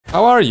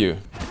How are you?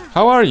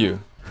 How are you?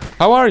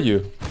 How are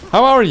you?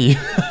 How are you?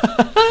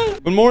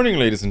 Good morning,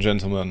 ladies and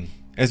gentlemen.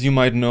 As you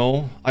might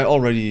know, I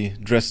already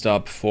dressed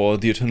up for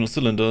the Eternal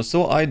Cylinder,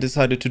 so I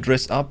decided to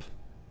dress up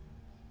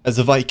as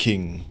a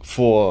Viking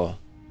for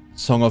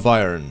Song of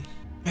Iron.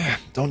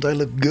 Don't I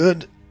look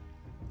good?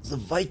 As a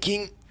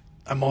Viking?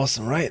 I'm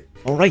awesome, right?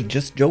 Alright,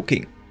 just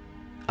joking.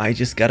 I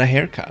just got a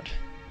haircut.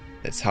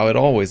 That's how it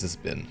always has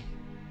been.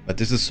 But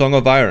this is Song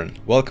of Iron.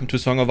 Welcome to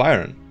Song of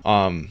Iron.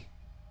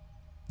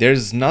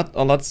 There's not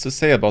a lot to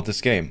say about this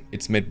game.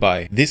 It's made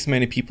by this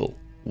many people.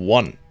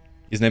 One.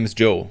 His name is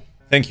Joe.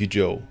 Thank you,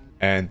 Joe.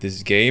 And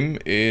this game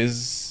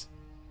is...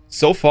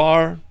 so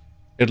far,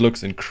 it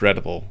looks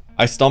incredible.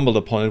 I stumbled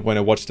upon it when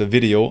I watched a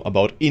video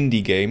about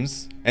indie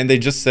games. And they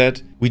just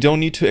said, we don't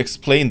need to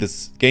explain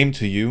this game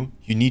to you.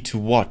 You need to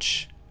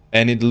watch.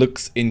 And it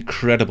looks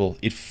incredible.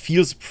 It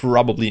feels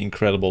probably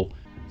incredible.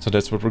 So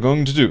that's what we're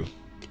going to do.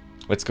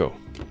 Let's go.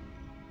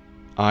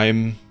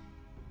 I'm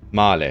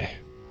Male.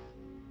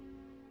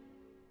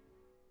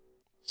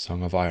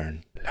 Song of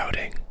Iron.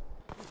 Loading.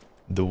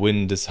 The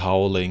wind is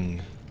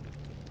howling.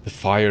 The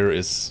fire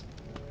is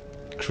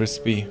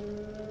crispy.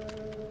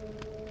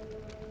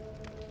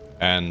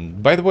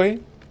 And by the way,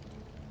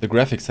 the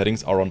graphic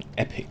settings are on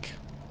epic.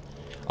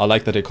 I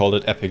like that they called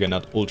it epic and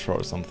not ultra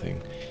or something.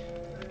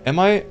 Am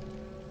I?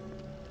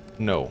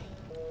 No.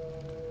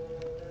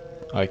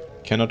 I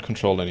cannot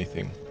control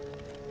anything.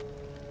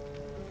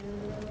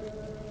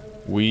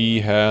 We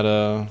had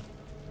a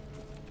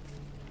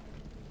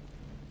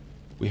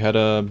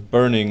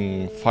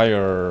burning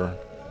fire.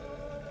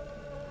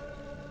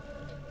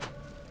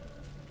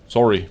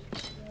 Sorry.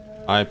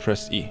 I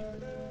pressed E.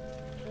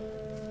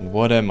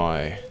 What am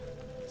I?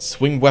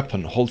 Swing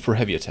weapon, hold for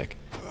heavy attack.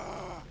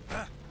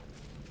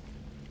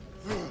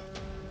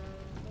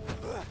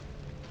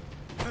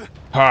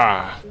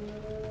 Ha!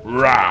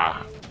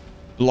 Rah!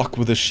 Block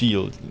with a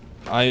shield.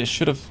 I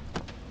should have...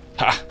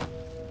 Ha!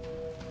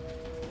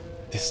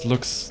 This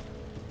looks...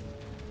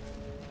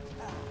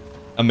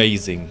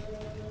 amazing.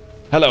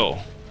 Hello.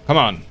 Come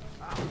on.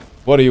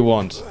 What do you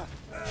want?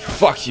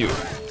 Fuck you.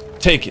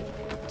 Take it.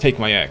 Take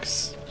my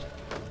axe.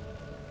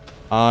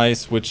 I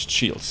switched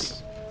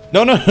shields.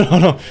 No, no, no,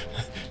 no.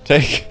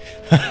 Take...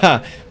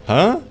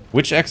 Huh?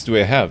 Which axe do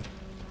I have?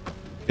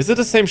 Is it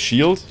the same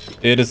shield?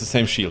 It is the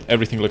same shield.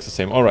 Everything looks the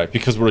same. Alright,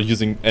 because we're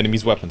using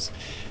enemies' weapons.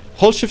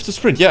 Hold shift to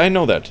sprint. Yeah, I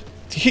know that.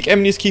 To kick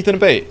enemies, keep them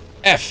at bay.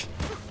 F.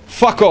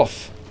 Fuck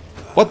off.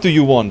 What do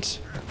you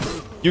want?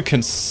 You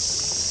can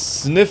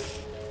sniff...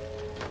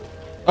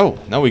 Oh,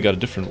 now we got a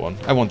different one.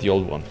 I want the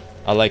old one.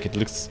 I like it. It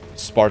looks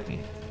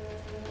Spartan.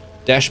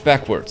 Dash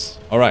backwards.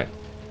 Alright.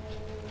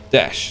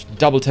 Dash.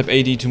 Double tap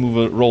AD to move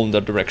a roll in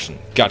that direction.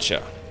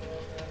 Gotcha.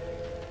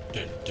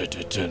 Dun, dun,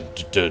 dun, dun,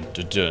 dun,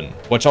 dun, dun.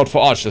 Watch out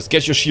for archers.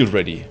 Get your shield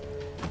ready.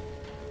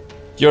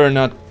 You're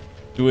not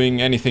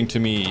doing anything to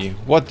me.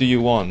 What do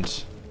you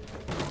want?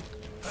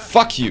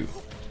 Fuck you.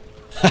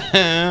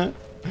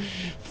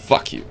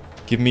 Fuck you.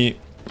 Give me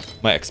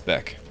my axe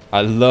back.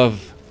 I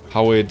love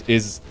how it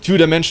is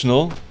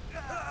two-dimensional.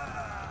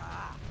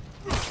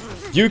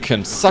 You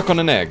can suck on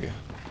an egg.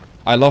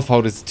 I love how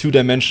it is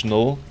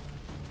two-dimensional,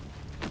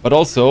 but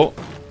also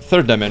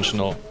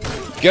third-dimensional.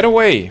 Get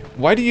away!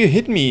 Why do you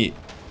hit me?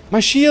 My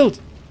shield!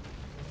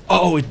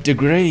 Oh, it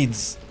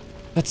degrades.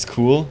 That's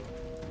cool.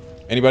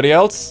 Anybody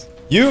else?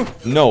 You?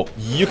 No,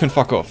 you can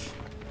fuck off.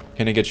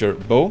 Can I get your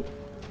bow?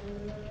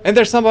 And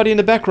there's somebody in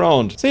the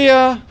background. See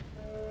ya!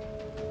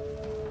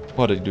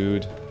 What a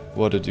dude.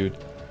 What a dude.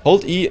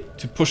 Hold E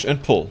to push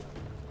and pull.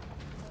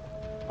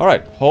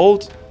 Alright,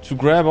 hold to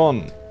grab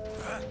on.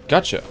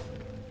 Gotcha.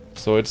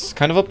 So it's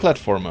kind of a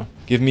platformer.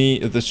 Give me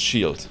this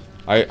shield.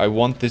 I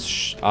want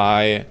this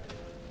I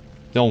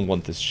don't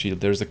want this shield.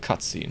 There's a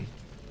cutscene.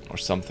 Or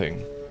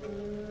something.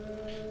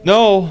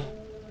 No!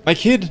 My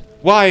kid!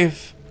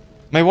 Wife!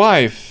 My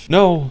wife!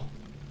 No!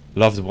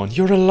 Loved one,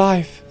 you're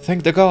alive!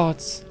 Thank the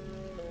gods!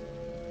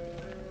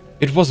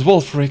 It was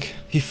Wulfric.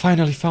 He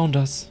finally found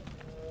us.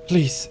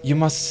 Please, you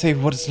must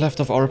save what is left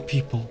of our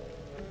people.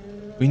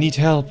 We need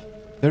help.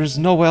 There is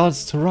nowhere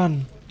else to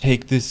run.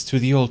 Take this to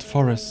the old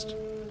forest.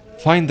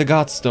 Find the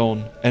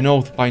Godstone. An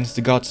oath binds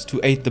the gods to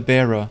aid the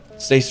bearer.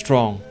 Stay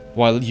strong.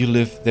 While you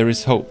live, there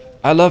is hope.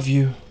 I love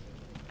you.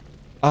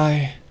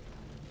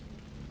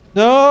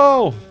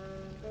 No!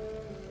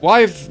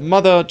 Wife,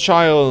 mother,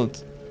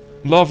 child,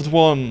 loved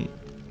one.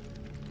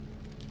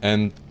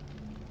 And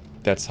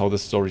that's how the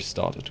story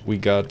started. We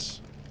got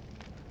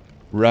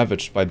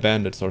ravaged by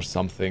bandits or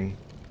something.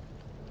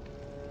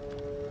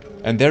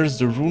 And there is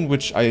the rune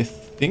which I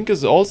think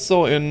is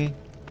also in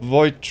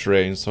Void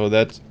Train, so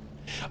that...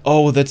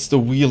 Oh, that's the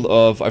wheel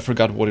of... I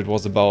forgot what it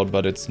was about,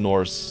 but it's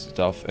Norse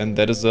stuff. And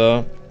that is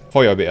a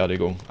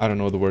Feuerbeerdigung. I don't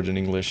know the word in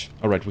English.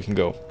 Alright, we can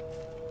go.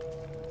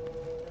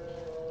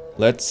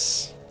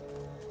 Let's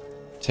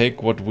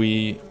take what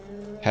we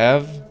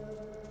have.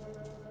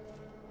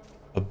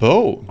 A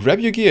bow. Grab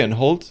your gear and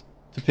hold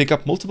to pick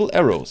up multiple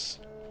arrows.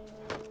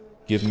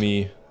 Give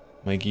me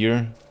my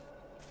gear.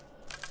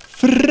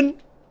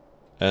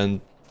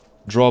 And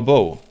draw a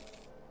bow.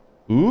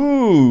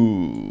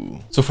 Ooh.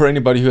 So for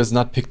anybody who has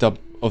not picked up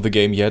of the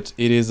game yet,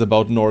 it is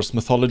about Norse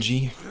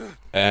mythology.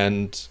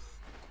 And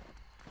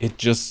it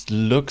just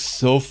looks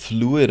so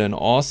fluid and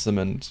awesome,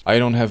 and I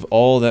don't have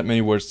all that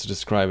many words to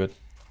describe it.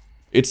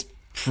 It's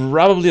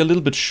probably a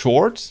little bit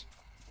short,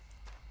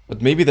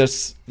 but maybe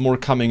there's more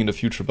coming in the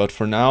future. But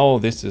for now,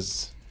 this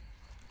is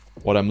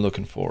what I'm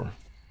looking for.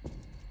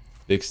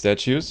 Big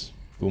statues.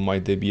 Who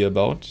might they be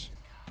about?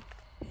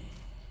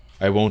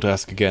 I won't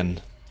ask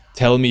again.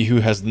 Tell me who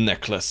has the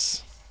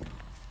necklace.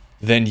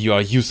 Then you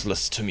are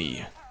useless to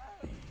me.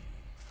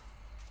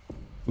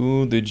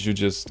 Who did you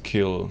just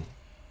kill?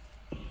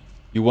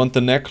 You want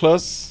the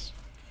necklace?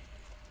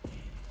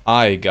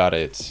 I got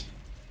it.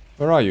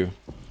 Where are you?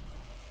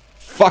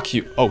 Fuck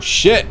you. Oh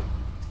shit.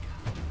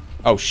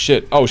 Oh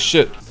shit. Oh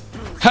shit.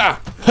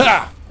 Ha!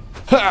 Ha!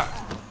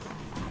 Ha!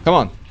 Come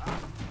on.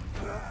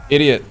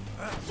 Idiot.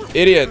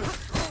 Idiot.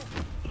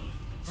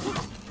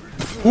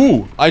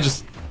 Ooh,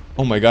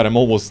 oh my god, I'm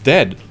almost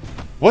dead.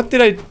 What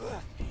did I...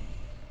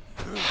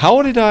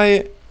 How did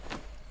I...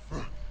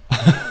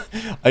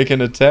 I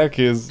can attack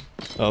his...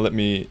 let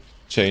me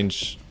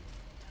change...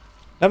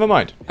 Never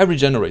mind. I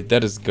regenerate.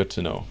 That is good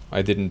to know.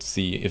 I didn't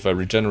see if I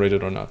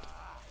regenerated or not.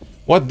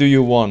 What do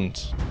you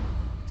want?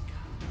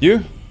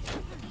 You?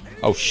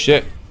 Oh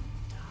shit.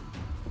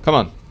 Come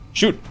on.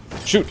 Shoot.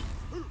 Shoot.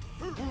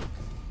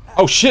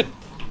 Oh shit.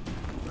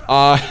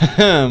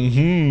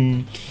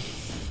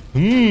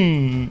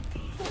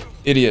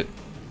 Idiot.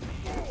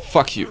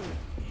 Fuck you.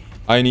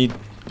 I need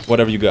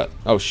whatever you got.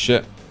 Oh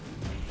shit.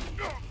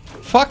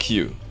 Fuck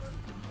you.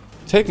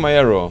 Take my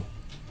arrow.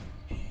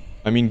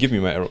 I mean, give me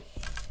my arrow.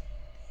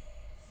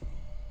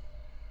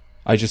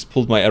 I just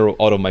pulled my arrow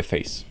out of my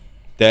face.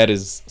 That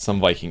is some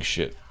Viking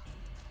shit.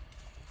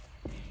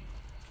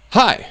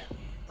 Hi!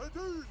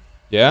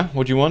 Yeah?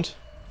 What do you want?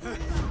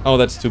 Oh,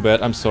 that's too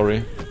bad. I'm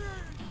sorry.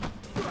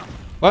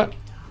 What?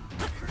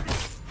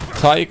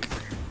 Psych.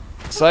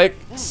 Psych.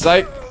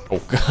 Psych.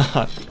 Oh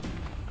god.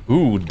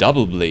 Ooh,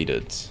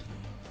 double-bladed.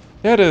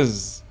 That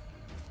is...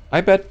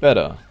 I bet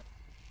better.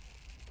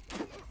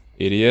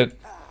 Idiot.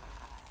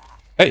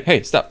 Hey,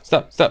 hey, stop,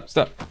 stop, stop,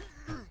 stop.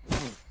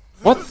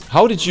 What?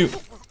 How did you...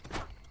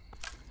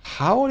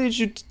 How did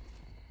you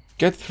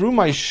get through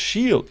my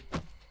shield?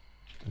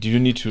 Do you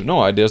need to...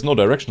 No, there's no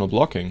directional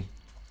blocking.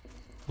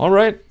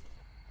 Alright.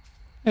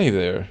 Hey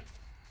there.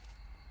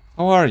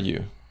 How are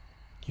you?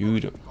 You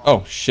don't...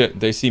 Oh, shit,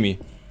 they see me.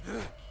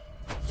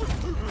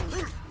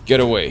 Get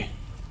away.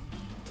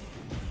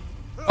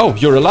 Oh,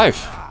 you're alive.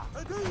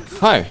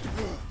 Hi.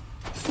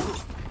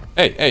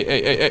 Hey, hey,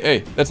 hey, hey, hey, hey.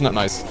 That's not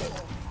nice.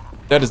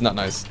 That is not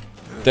nice.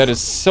 That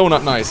is so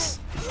not nice.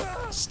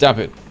 Stop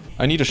it.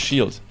 I need a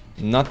shield.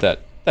 Not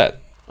that.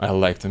 That. I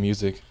like the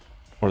music.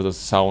 Or the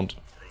sound.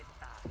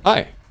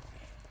 Hi.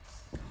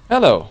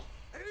 Hello.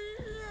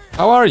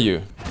 How are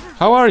you?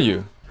 How are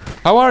you?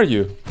 How are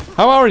you?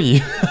 How are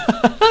you?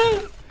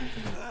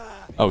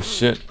 Oh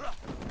shit.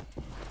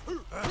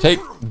 Take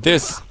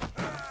this.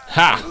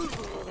 Ha!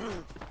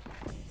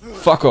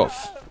 Fuck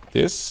off.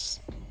 This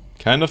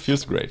kind of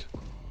feels great.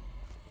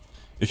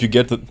 If you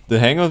get the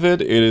hang of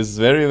it, it is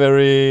very,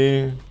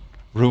 very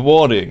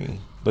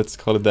rewarding. Let's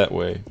call it that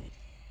way.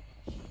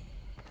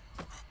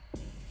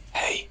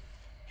 Hey.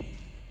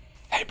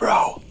 Hey,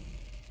 bro.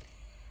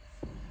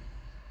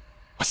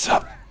 What's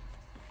up?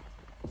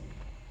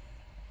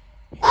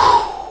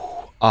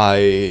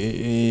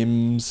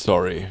 I'm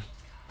sorry.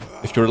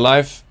 If you're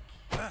alive,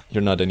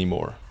 you're not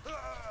anymore.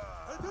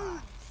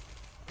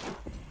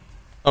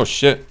 Oh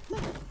shit.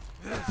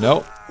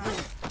 No.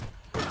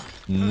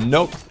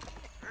 Nope.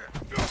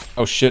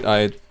 Oh shit,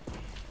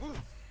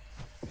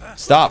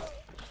 Stop!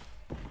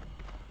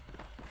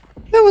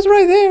 That was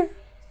right there!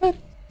 That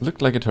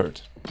looked like it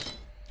hurt.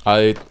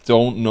 I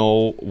don't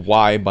know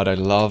why, but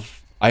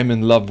I'm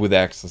in love with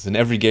axes. In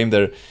every game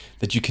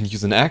that you can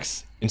use an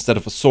axe instead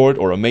of a sword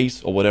or a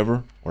mace or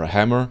whatever, or a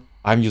hammer,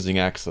 I'm using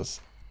axes.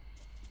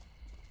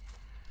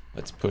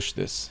 Let's push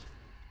this.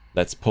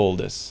 Let's pull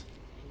this.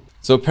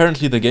 So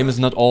apparently the game is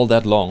not all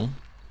that long,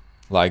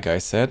 like I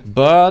said,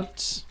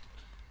 but...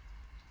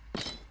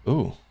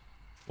 Ooh.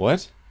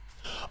 What?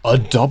 A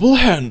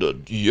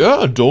double-handed.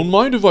 Yeah, don't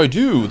mind if I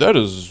do. That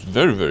is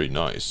very, very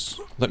nice.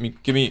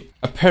 Give me...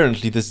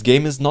 Apparently this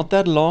game is not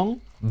that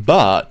long,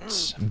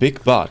 but...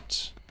 Big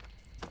but.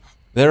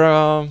 There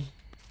are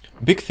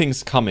big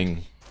things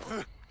coming.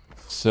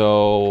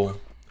 So...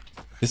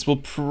 This will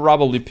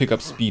probably pick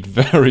up speed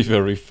very,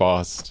 very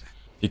fast.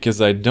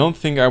 Because I don't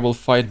think I will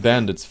fight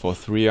bandits for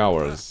 3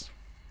 hours.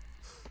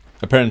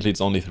 Apparently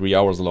it's only 3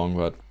 hours long,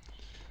 but...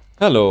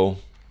 Hello.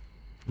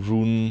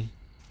 Rune...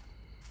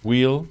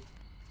 Wheel.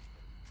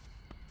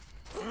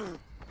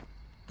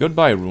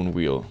 Goodbye, Rune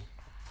Wheel.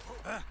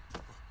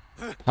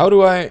 How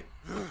do I...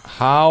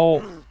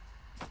 How...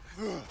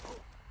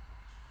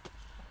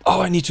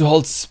 Oh, I need to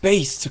hold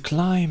space to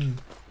climb.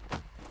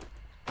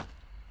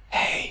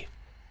 Hey.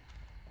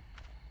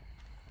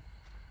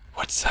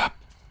 What's up?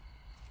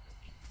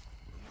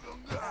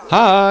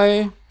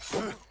 Hi.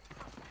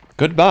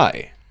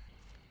 Goodbye.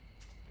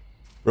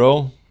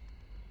 Bro.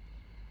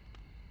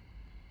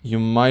 You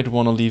might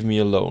want to leave me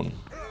alone.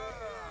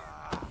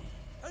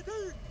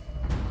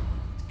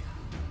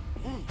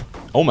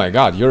 Oh my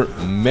god, you're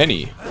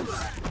many.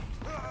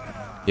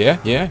 Yeah,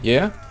 yeah,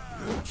 yeah.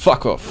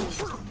 Fuck off.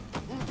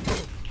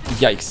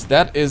 Yikes,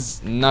 that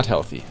is not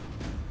healthy.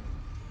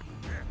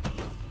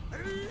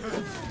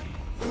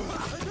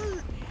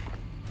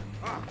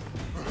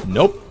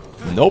 Nope.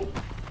 Nope.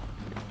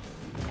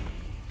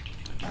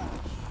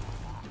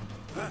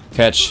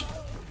 Catch.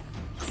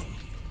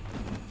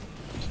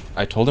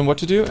 I told him what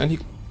to do and he...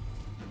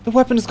 The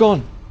weapon is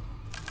gone.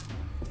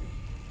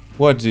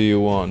 What do you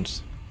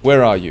want?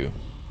 Where are you?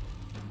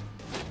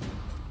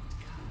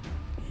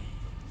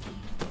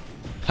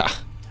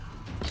 Ha.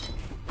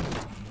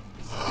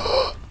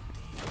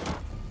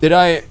 Did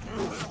I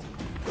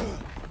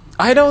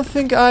don't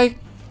think I...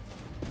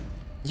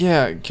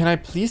 Yeah, can I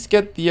please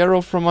get the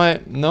arrow from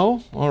my...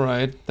 No?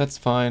 Alright, that's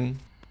fine.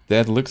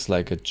 That looks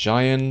like a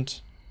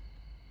giant...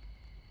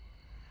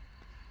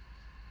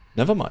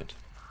 Never mind.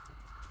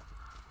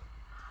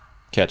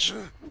 Catch.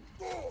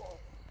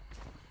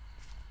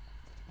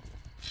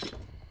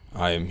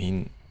 I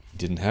mean,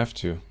 didn't have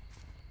to.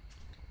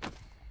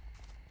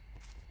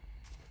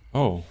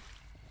 Oh.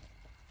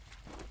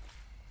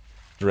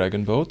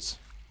 Dragon boats.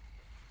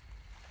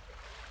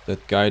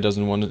 That guy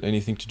doesn't want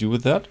anything to do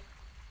with that.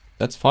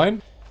 That's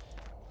fine.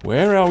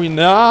 Where are we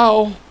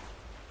now?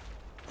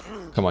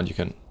 Come on, you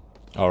can...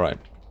 Alright.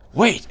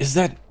 Wait, is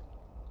that...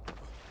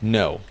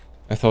 No.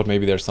 I thought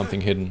maybe there's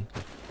something hidden.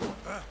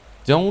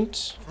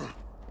 Don't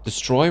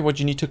destroy what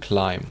you need to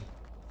climb.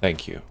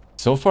 Thank you.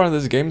 So far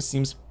this game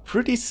seems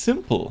pretty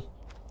simple.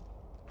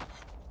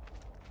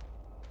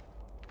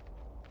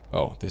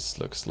 Oh, this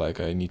looks like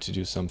I need to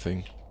do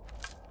something.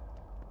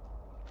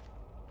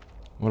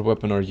 What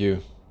weapon are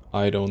you?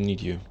 I don't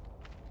need you.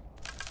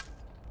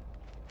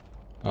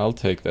 I'll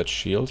take that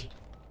shield.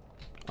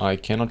 I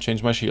cannot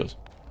change my shield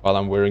while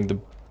I'm wearing the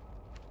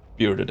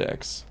bearded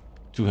axe.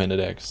 Two-handed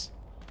axe.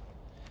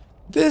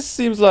 This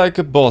seems like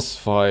a boss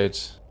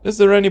fight. Is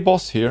there any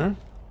boss here?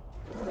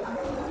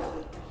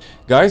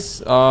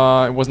 Guys, it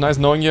was nice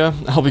knowing you.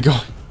 I'll be going.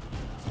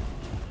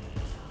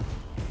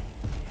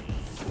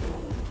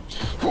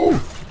 Ooh.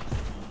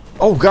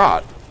 Oh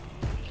god.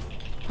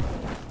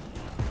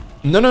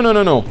 No, no, no,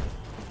 no, no.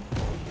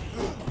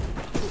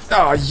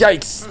 Ah,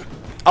 yikes.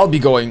 I'll be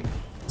going.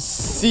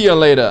 See you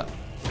later.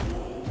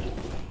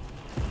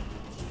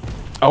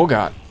 Oh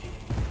god.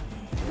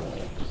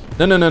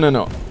 No, no, no, no,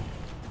 no.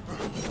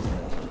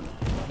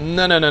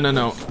 No, no, no, no,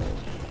 no.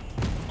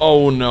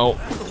 Oh no.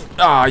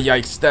 Ah,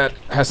 yikes. That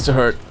has to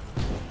hurt.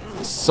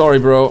 Sorry,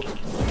 bro.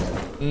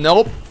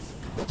 Nope.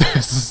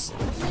 This is...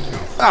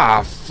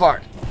 Ah,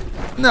 fuck.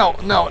 No,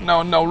 no,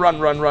 no, no. Run,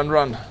 run, run,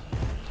 run.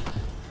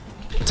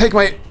 Take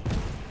my...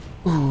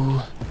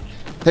 Ooh.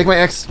 Take my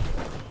X.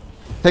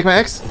 Take my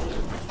X.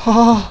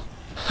 Oh.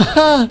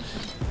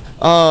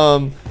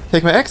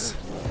 Take my X.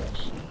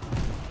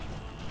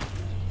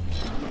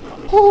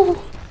 Ooh.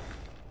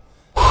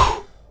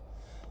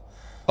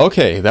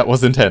 Okay, that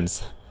was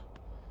intense.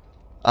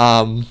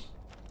 I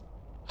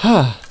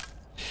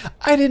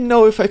didn't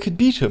know if I could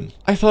beat him.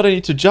 I thought I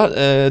need to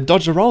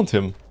dodge around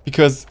him.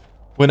 Because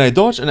when I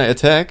dodge and I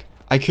attack,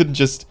 I couldn't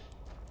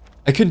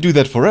do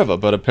that forever.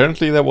 But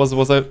apparently that was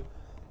a...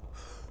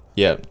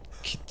 Yeah,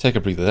 take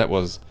a breather. That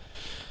was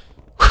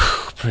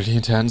pretty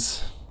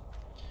intense.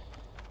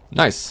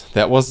 Nice.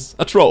 That was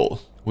a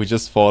troll. We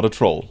just fought a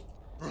troll.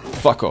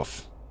 Fuck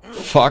off.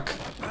 Fuck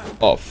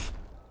off.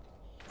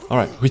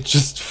 Alright, we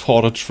just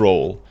fought a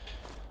troll.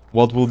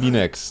 What will be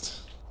next?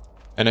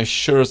 And I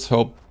sure as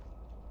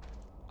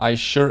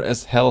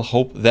hell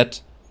hope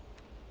that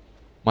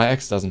my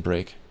axe doesn't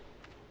break.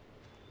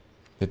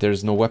 That there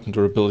is no weapon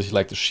durability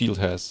like the shield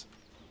has.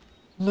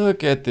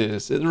 Look at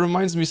this. It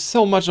reminds me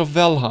so much of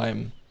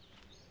Valheim.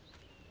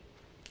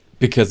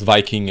 Because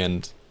Viking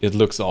and it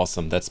looks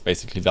awesome. That's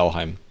basically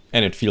Valheim.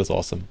 And it feels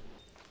awesome.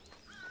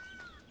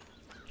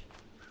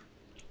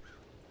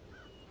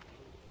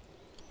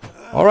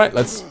 Alright,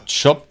 let's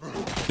chop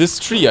this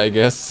tree, I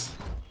guess.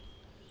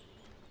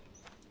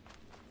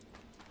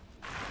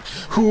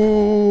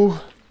 Ooh.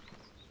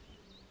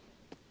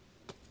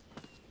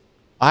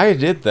 I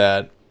did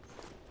that.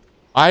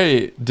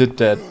 I did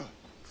that.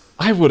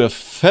 I would have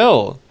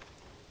fell.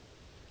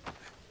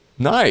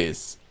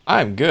 Nice.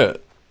 I'm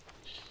good.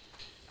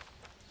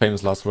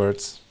 Famous last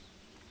words.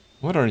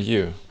 What are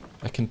you?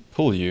 I can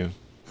pull you.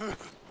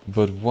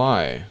 But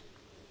why?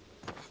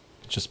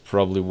 Just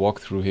probably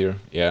walk through here.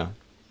 Yeah.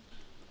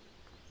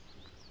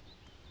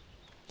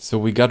 So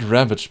we got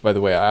ravaged, by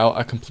the way.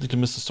 I completely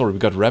missed the story. We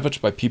got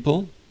ravaged by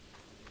people.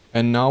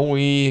 And now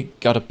we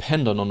got a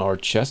pendant on our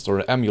chest, or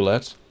an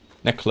amulet,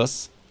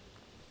 necklace.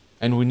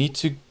 And we need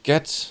to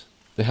get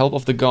the help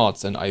of the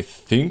gods. And I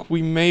think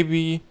we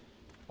maybe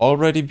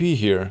already be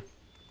here.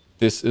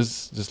 This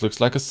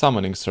looks like a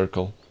summoning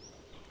circle.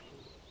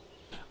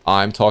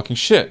 I'm talking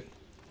shit.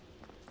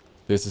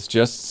 This is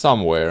just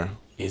somewhere.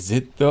 Is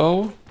it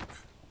though?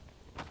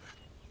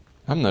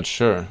 I'm not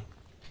sure.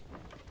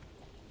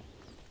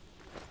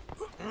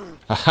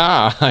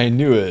 Haha, I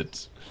knew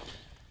it.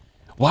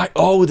 Why?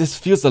 Oh, this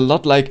feels a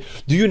lot like...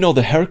 Do you know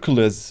the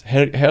Hercules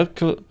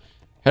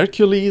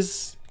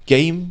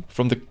game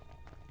from the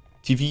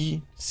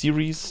TV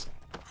series?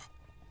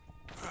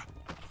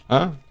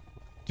 Huh?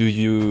 Do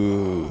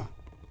you...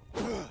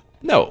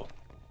 No.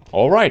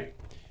 Alright.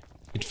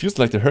 It feels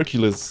like the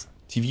Hercules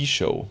TV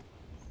show.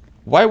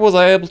 Why was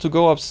I able to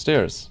go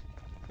upstairs?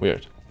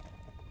 Weird.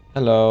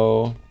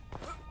 Hello.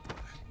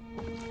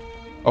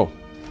 Oh.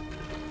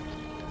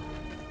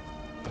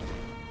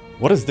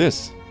 What is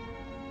this?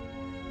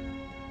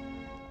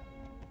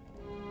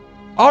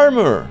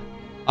 Armor!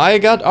 I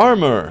got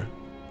armor!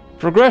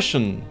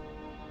 Progression!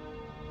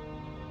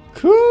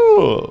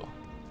 Cool!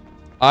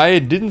 I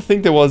didn't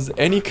think there was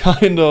any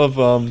kind of,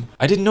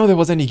 I didn't know there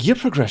was any gear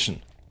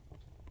progression.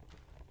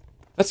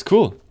 That's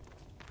cool.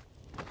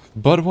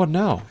 But what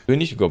now? Do we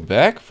need to go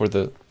back for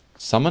the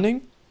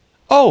summoning?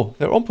 Oh,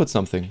 their own put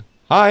something.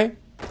 Hi!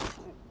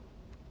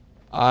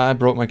 I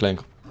broke my clank.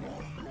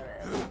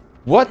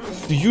 What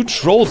do you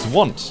trolls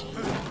want?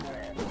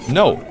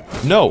 No,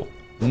 no,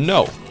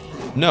 no,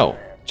 no.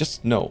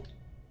 Just no.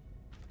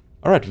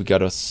 Alright, we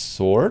got a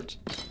sword.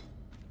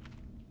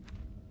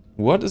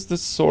 What is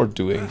this sword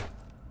doing?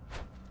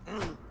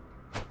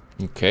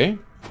 Okay.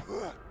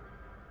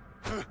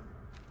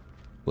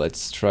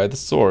 Let's try the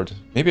sword.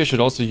 Maybe I should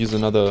also use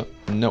another...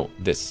 No,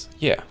 this.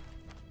 Yeah.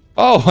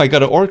 Oh, I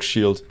got an orc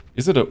shield.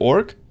 Is it an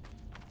orc?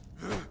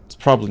 It's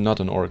probably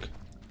not an orc.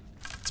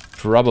 It's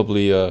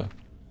probably a...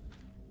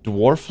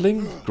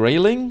 dwarfling?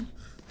 Greyling?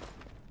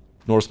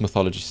 Norse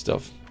mythology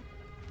stuff.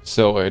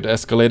 So it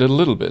escalated a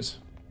little bit.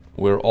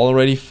 We're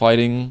already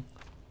fighting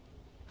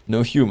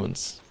no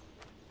humans.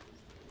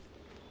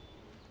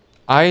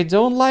 I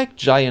don't like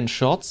giant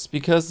shots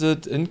because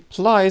it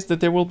implies that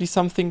there will be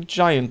something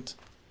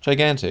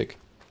gigantic.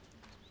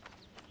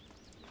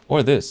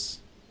 Or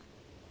this.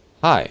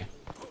 Hi.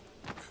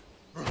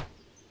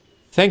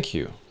 Thank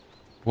you.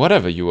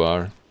 Whatever you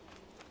are.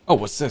 Oh,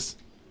 what's this?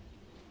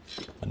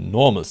 A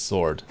normal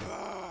sword.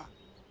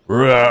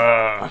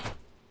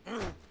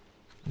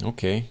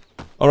 Okay.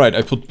 Alright,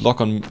 I put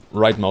block on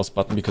right mouse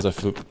button because I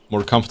feel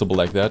more comfortable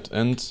like that.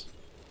 And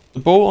the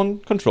bow on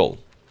control.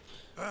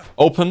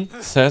 Open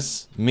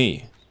says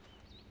me.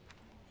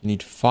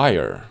 Need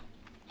fire.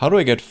 How do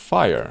I get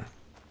fire?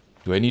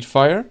 Do I need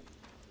fire?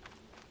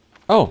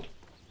 Oh,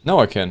 now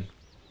I can.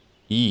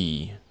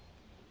 E.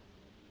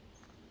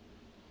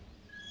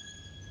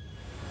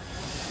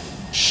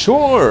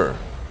 Sure!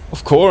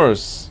 Of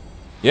course.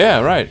 Yeah,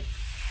 right.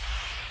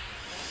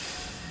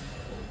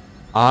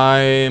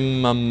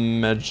 I'm a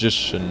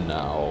magician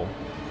now.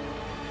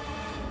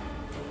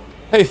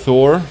 Hey,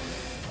 Thor.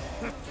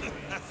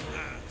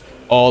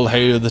 All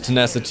hail the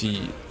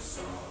tenacity.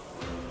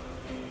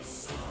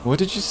 What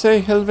did you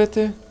say,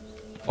 Helvete?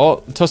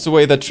 Oh, toss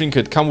away that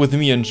trinket. Come with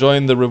me and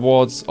join the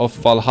rewards of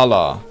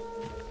Valhalla.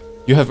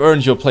 You have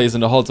earned your place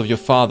in the halls of your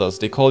fathers.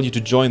 They call you to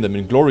join them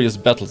in glorious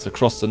battles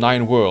across the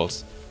 9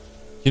 worlds.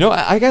 You know,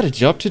 I got a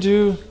job to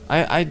do.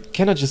 I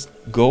cannot just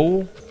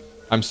go.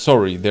 I'm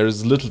sorry, there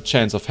is little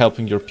chance of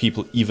helping your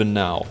people even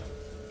now.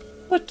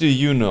 What do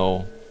you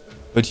know?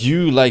 But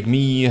you, like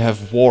me,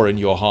 have war in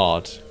your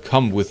heart.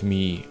 Come with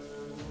me.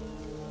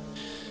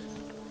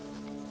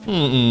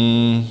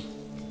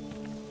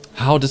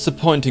 How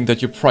disappointing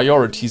that your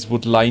priorities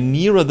would lie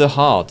nearer the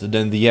heart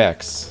than the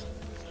axe.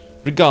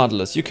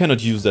 Regardless, you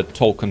cannot use that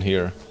token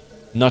here.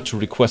 Not to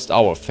request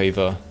our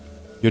favor.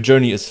 Your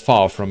journey is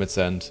far from its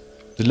end.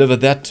 Deliver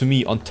that to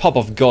me on top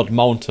of God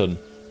Mountain,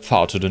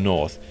 far to the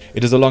north.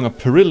 It is along a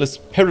perilous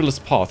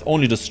path.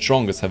 Only the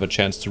strongest have a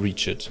chance to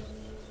reach it.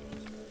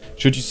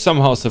 Should you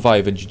somehow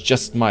survive, and you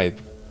just might,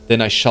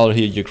 then I shall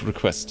hear your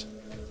request.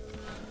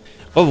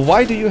 But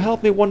why do you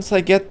help me once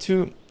I get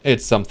to...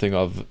 It's something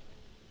of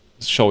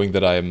showing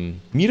that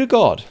I'm... Meet a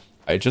god.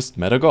 I just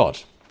met a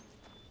god.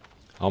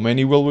 How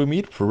many will we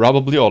meet?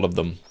 Probably all of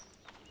them.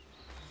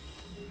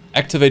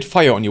 Activate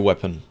fire on your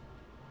weapon.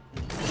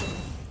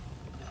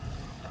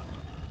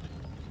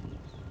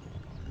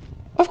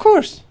 Of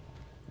course.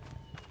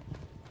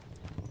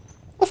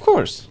 Of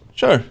course.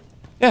 Sure.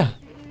 Yeah.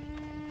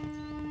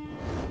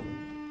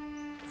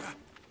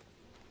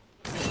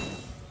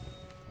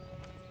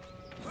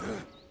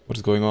 What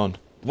is going on?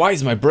 Why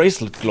is my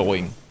bracelet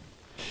glowing?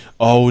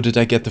 Oh, did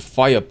I get the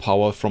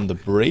firepower from the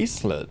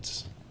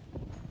bracelet?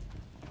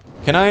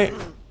 Can I...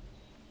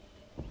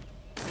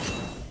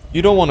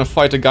 You don't want to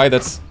fight a guy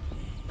that's...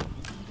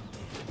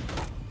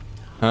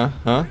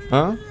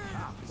 Huh?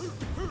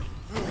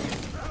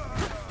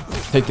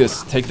 Take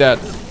this, take that,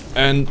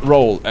 and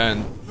roll,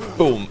 and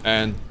boom,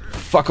 and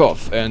fuck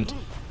off, and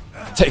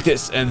take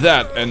this, and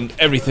that, and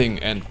everything,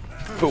 and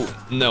boom,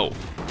 no.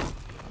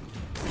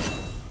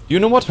 You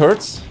know what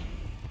hurts?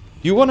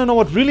 You wanna know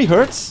what really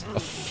hurts?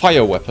 A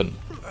fire weapon.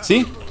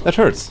 See? That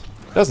hurts,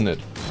 doesn't it?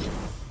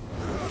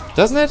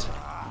 Doesn't it?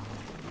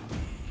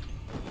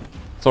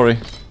 Sorry.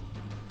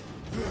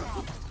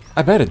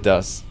 I bet it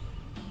does.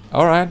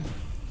 Alright.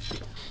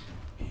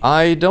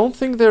 I don't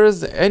think there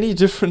is any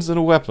difference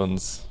in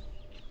weapons.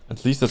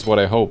 At least that's what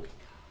I hope.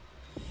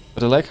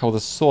 But I like how the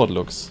sword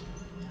looks.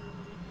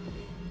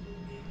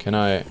 Can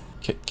I...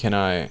 Can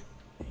I...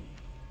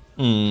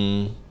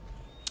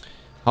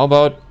 How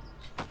about...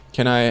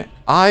 Can I...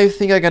 I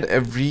think I got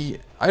every...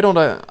 I don't...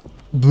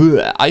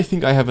 bleh, I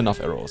think I have enough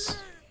arrows.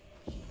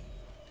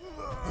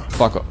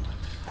 Fuck up.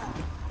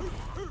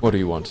 What do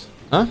you want?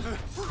 Huh?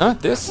 Huh?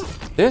 This?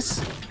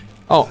 This?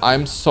 Oh,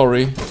 I'm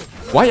sorry.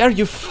 Why are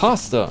you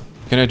faster?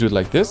 Can I do it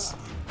like this?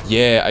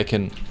 Yeah, I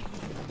can...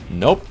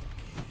 Nope.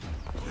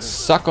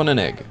 Suck on an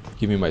egg.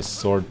 Give me my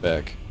sword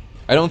back.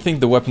 I don't think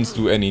the weapons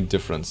do any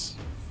difference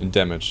in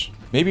damage.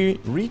 Maybe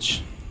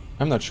reach?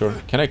 I'm not sure.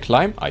 Can I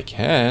climb? I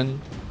can.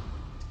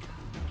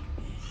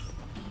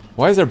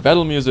 Why is there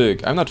battle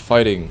music? I'm not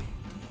fighting.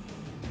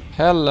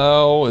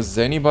 Hello, is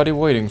anybody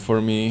waiting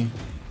for me?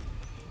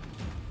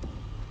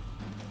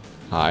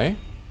 Hi?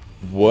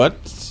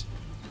 What?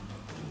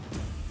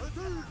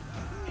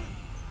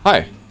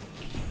 Hi.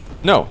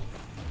 No.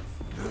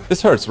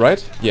 This hurts,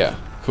 right? Yeah,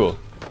 cool.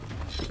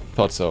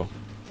 Thought so.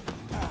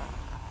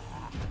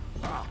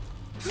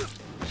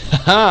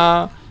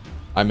 Haha!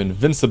 I'm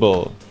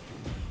invincible.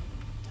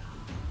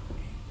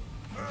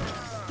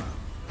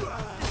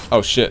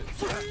 Oh shit.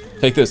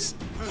 Take this.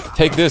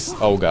 Take this.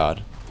 Oh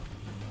god.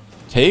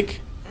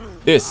 Take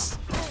this.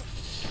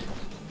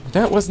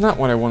 That was not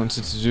what I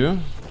wanted to do.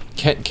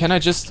 Can I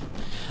just...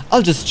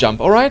 I'll just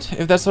jump, alright?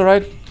 If that's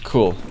alright?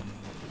 Cool.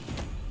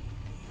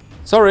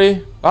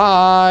 Sorry.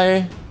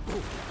 Bye.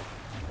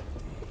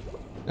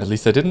 At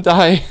least I didn't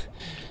die.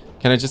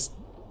 Can I just...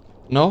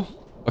 No?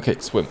 Okay,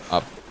 swim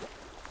up.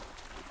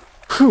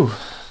 Whew.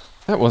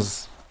 That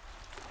was...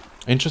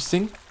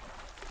 interesting.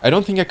 I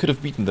don't think I could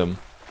have beaten them.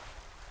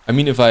 I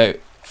mean, if I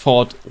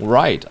fought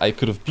right, I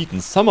could have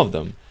beaten some of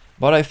them.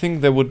 But I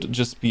think they would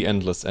just be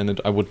endless and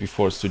I would be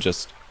forced to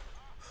just...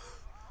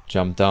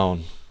 jump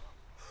down.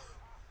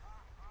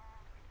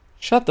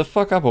 Shut the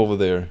fuck up over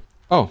there.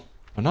 Oh,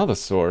 another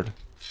sword.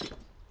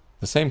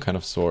 The same kind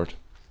of sword.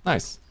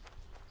 Nice.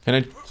 Can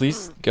I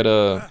please get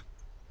a...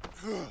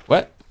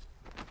 What?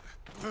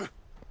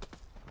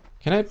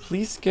 Can I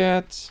please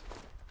get...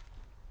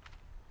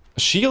 a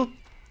shield?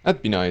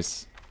 That'd be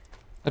nice.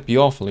 That'd be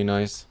awfully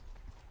nice.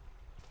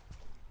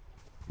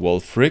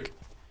 Wulfric?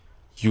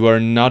 You are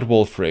not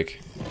Wulfric.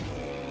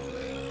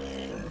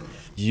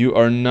 You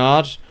are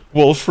not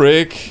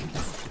Wulfric.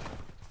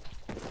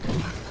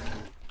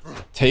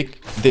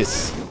 Take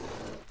this.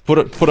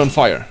 Put on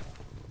fire.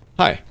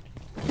 Hi.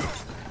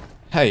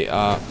 Hey,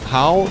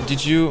 how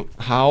did you...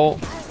 How...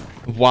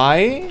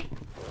 Why?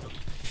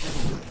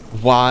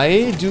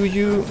 Why do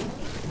you...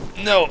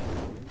 No.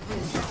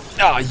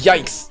 Ah,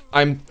 yikes.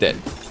 I'm dead.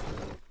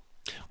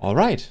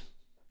 Alright.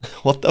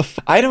 What the f...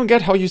 I don't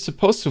get how you're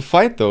supposed to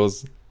fight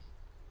those.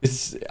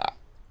 Is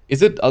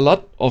it a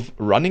lot of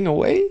running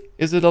away?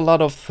 Is it a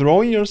lot of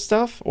throwing your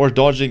stuff? Or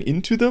dodging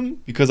into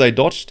them? Because I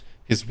dodged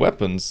his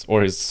weapons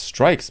or his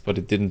strikes, but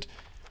it didn't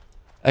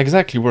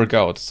exactly work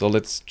out. So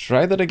let's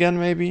try that again,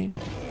 maybe.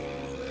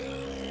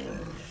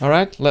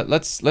 Alright,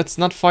 let's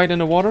not fight in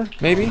the water,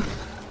 maybe.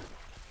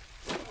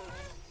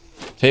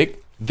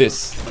 Take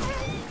this.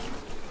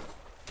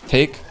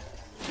 Take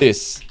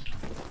this.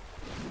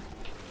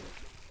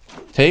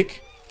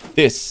 Take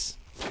this.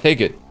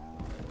 Take it.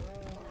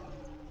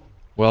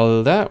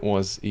 Well, that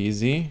was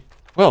easy.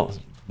 Well,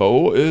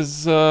 bow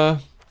is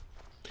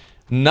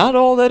not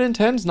all that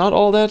intense, not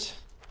all that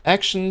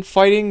action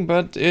fighting,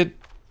 but it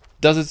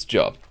does its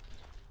job.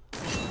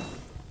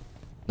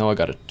 Now I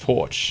got a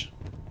torch.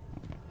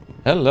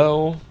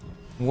 Hello.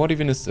 What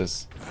even is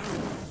this?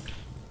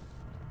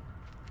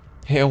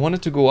 Hey, I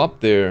wanted to go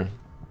up there.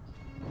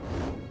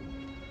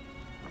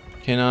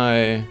 Can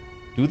I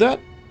do that?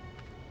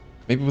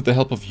 Maybe with the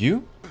help of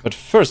you? But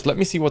first, let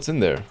me see what's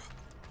in there.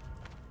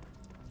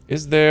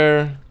 Is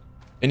there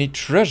any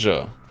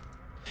treasure?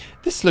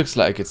 This looks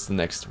like it's the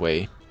next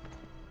way.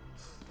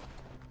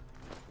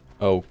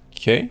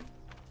 Okay.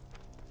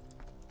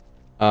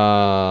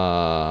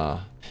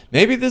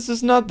 Maybe this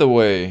is not the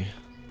way.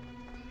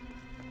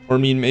 Or I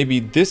mean, maybe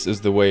this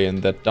is the way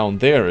and that down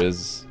there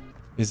is...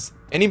 Is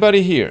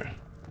anybody here?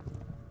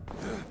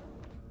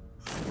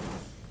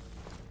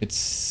 It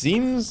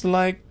seems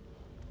like...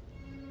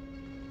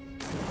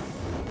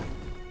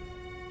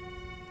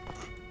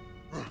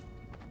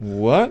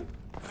 What?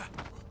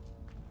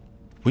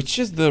 Which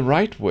is the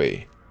right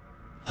way?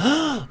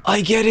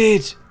 I get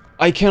it!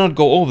 I cannot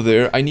go over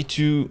there. I need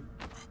to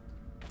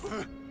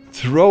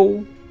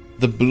throw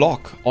the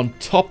block on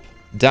top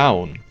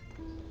down.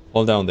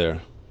 All down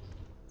there.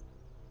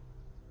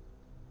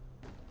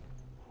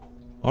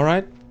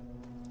 Alright.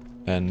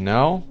 And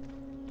now...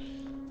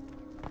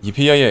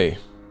 Yippee-yay.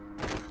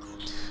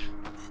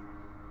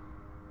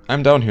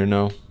 I'm down here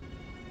now.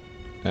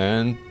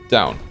 And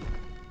down.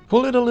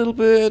 Pull it a little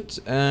bit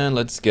and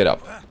let's get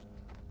up.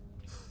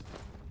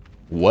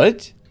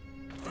 What?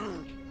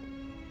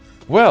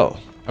 Well,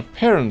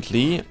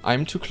 apparently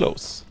I'm too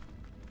close.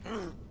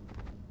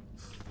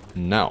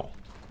 Now,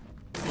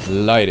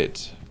 light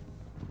it.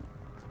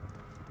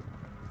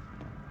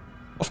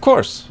 Of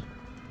course.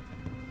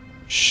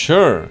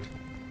 Sure.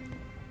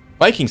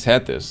 Vikings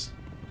had this.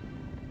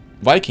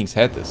 Vikings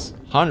had this.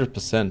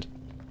 100%.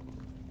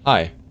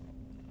 Hi.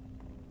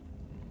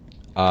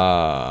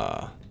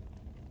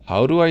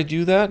 How do I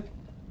do that?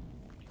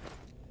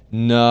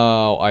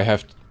 No, I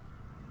have to...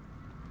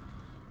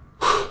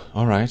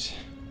 Alright,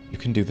 you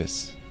can do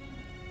this.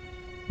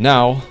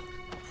 Now.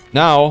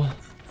 Now.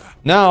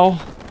 Now.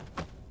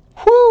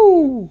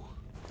 Whoo!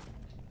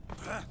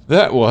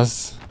 That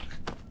was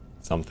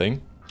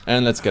something.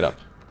 And let's get up.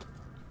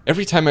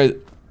 Every time I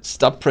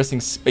stop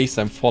pressing space,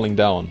 I'm falling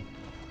down.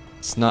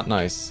 It's not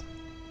nice.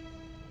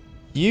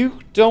 You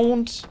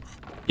don't...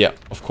 Yeah,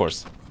 of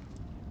course.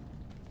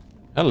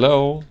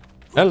 Hello.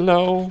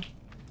 Hello.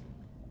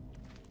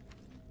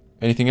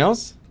 Anything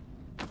else?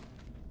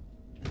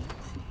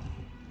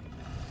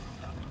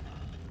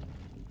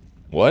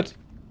 What?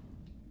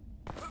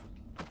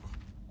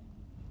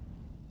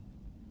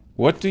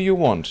 What do you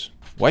want?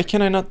 Why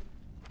can I not...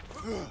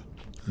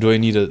 Do I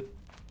need a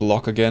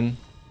block again?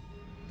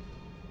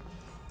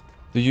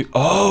 Do you...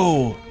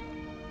 Oh!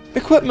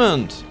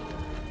 Equipment!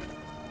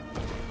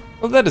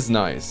 Well, that is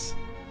nice.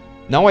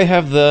 Now I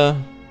have the...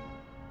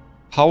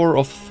 Power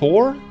of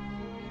Thor?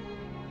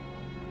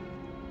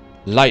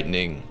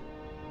 Lightning.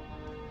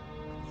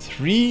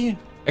 3.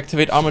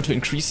 Activate armor to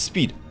increase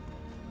speed.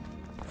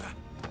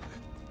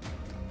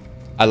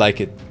 I like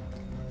it.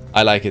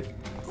 I like it.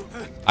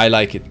 I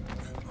like it.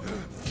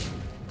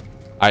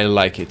 I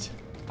like it.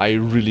 I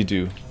really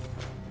do.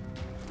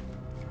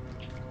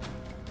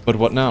 But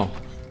what now?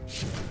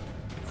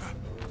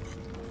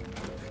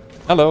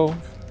 Hello.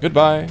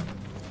 Goodbye.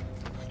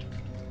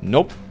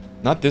 Nope.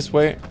 Not this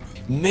way.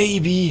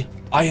 Maybe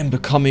I am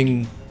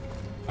becoming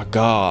a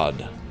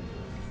god.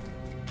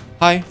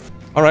 Hi.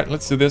 Alright,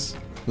 let's do this.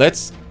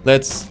 Let's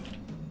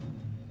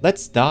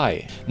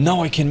die.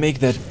 Now I can make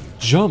that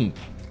jump.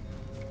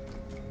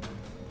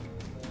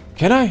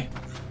 Can I?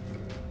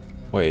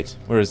 Wait,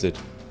 where is it?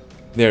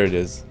 There it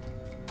is.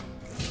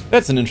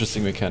 That's an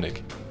interesting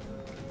mechanic.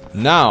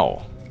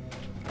 Now,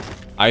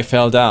 I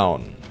fell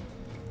down.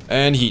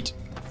 And heat.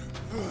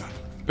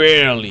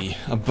 Barely.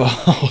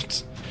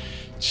 About.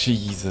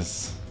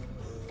 Jesus.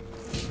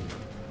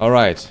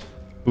 Alright.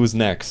 Who's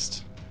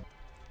next?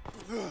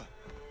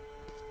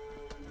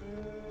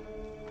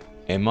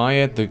 Am I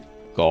at the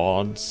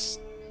gods?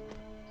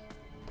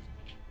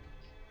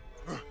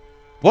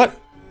 What?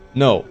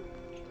 No.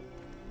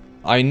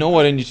 I know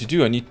what I need to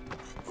do. I need...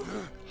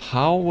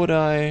 How would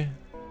I...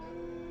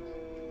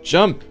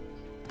 Jump?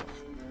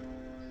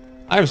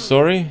 I'm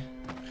sorry.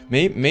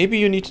 Maybe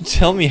you need to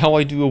tell me how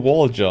I do a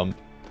wall jump.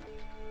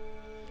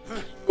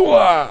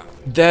 Wah!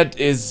 That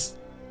is...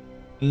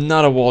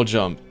 not a wall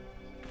jump.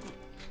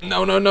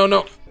 No, no, no,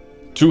 no.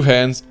 2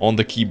 hands on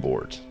the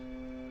keyboard.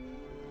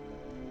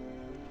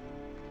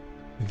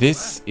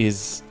 This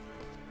is...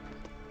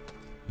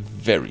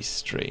 very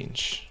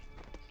strange.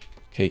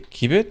 Okay,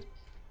 keep it.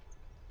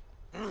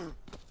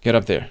 Get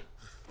up there.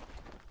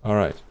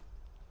 Alright.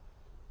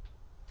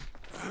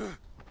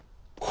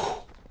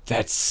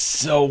 That's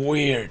so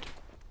weird.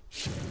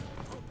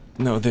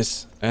 No,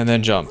 this. And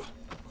then jump.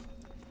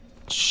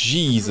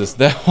 Jesus,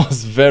 that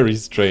was very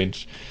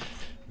strange.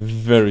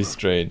 Very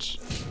strange.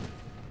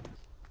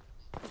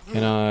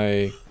 Can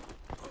I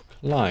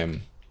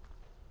climb?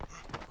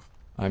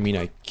 I mean,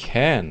 I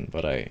can,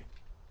 but I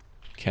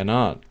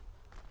cannot.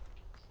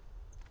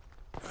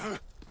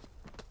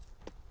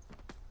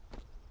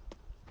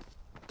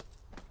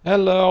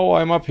 Hello,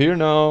 I'm up here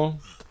now.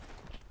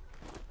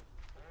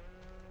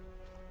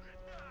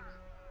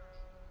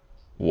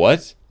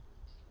 What?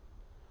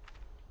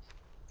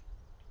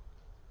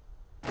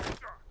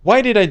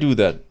 Why did I do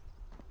that?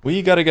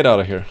 We gotta get out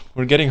of here.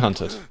 We're getting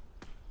hunted.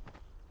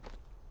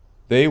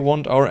 They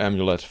want our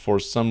amulet for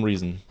some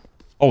reason.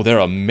 Oh, there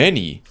are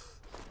many.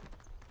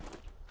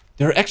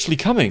 They're actually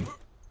coming.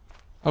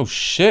 Oh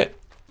shit.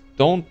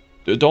 Don't.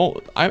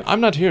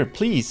 I'm not here,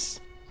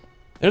 please.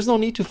 There's no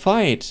need to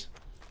fight.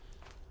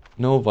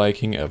 No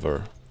Viking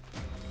ever.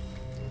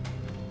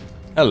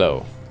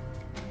 Hello.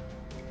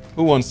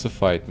 Who wants to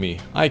fight me?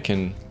 I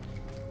can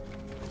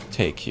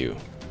take you.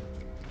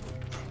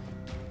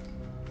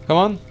 Come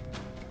on.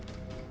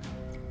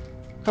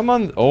 Come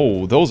on.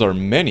 Oh, those are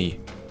many.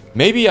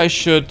 Maybe I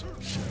should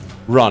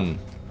run.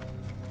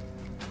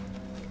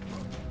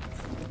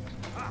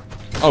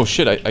 Oh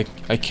shit,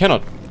 I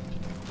cannot.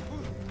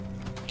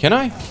 Can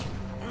I?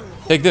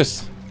 Take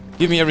this.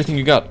 Give me everything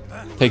you got.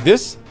 Take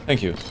this.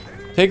 Thank you.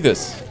 Take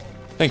this.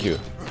 Thank you.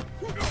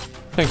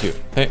 Thank you.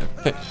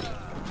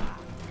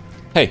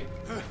 Hey,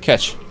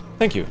 catch.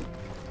 Thank you.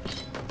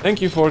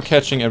 Thank you for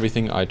catching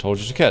everything I told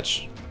you to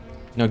catch.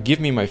 Now give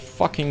me my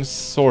fucking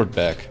sword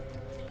back.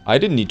 I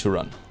didn't need to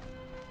run.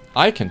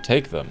 I can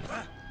take them.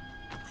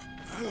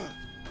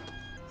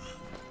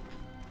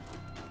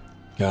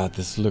 God,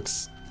 this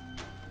looks...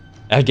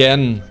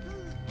 Again,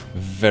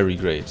 very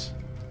great.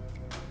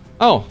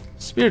 Oh,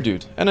 spear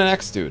dude and an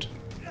axe dude.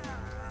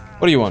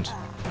 What do you want?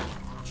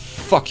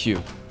 Fuck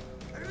you.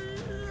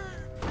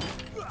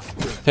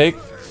 Take...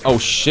 Oh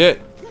shit.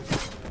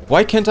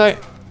 Why can't I...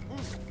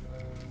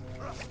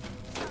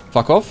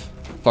 Fuck off.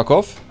 Fuck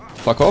off.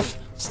 Fuck off.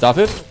 Stop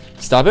it.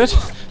 Stop it.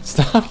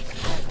 Stop.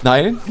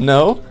 Nine?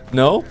 No,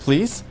 no,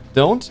 please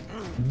don't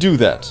do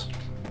that.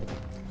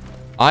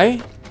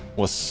 I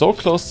was so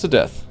close to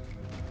death.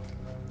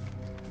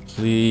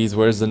 Please,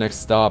 where's the next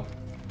stop?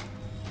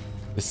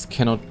 This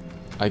cannot...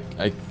 I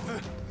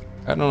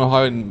don't know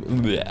how it...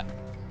 Bleh.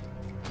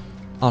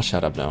 I'll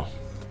shut up now.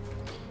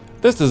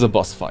 This is a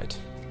boss fight.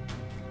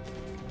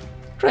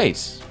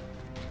 Great.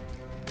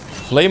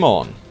 Flame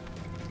on.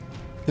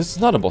 This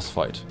is not a boss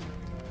fight.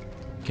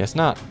 Guess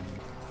not.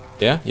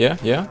 Yeah, yeah,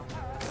 yeah.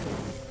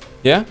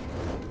 Yeah?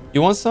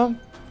 You want some?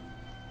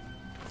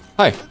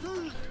 Hi.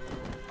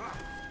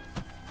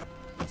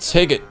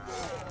 Take it.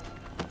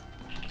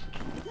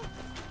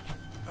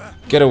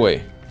 Get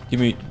away. Give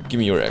me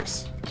your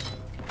axe.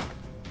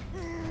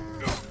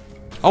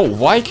 Oh,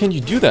 why can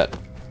you do that?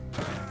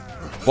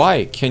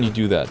 Why can you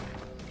do that?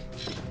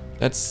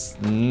 That's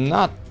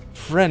not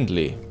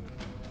friendly.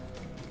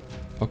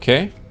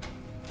 Okay.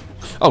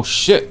 Oh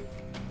shit.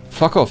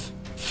 Fuck off.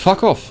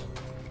 Fuck off.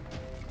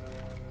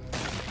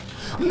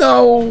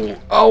 No!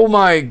 Oh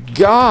my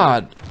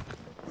god!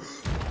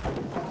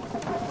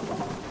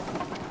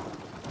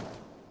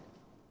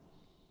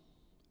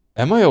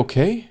 Am I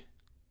okay?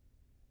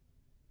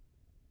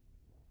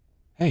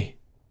 Hey.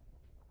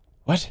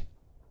 What?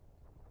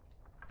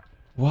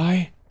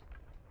 Why?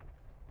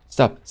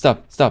 Stop,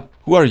 stop, stop.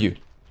 Who are you?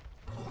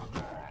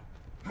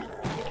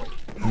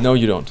 No,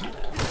 you don't.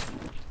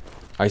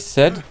 I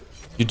said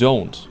you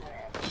don't.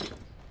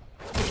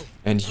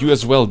 And you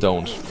as well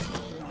don't.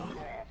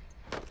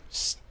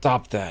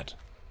 Stop that.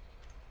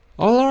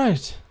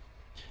 Alright.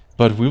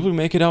 But we will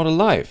make it out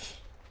alive.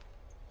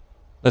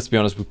 Let's be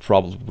honest, we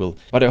probably will.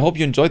 But I hope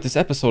you enjoyed this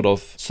episode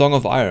of Song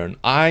of Iron.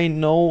 I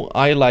know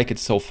I like it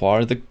so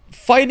far. The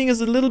fighting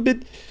is a little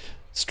bit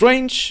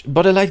strange,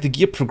 but I like the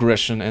gear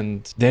progression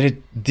and that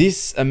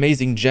this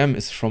amazing gem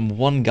is from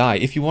one guy.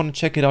 If you want to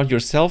check it out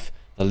yourself,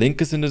 the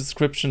link is in the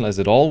description as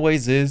it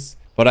always is.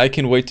 But I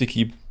can wait to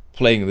keep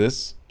playing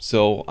this.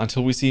 So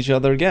until we see each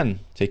other again,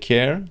 take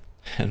care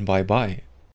and bye bye.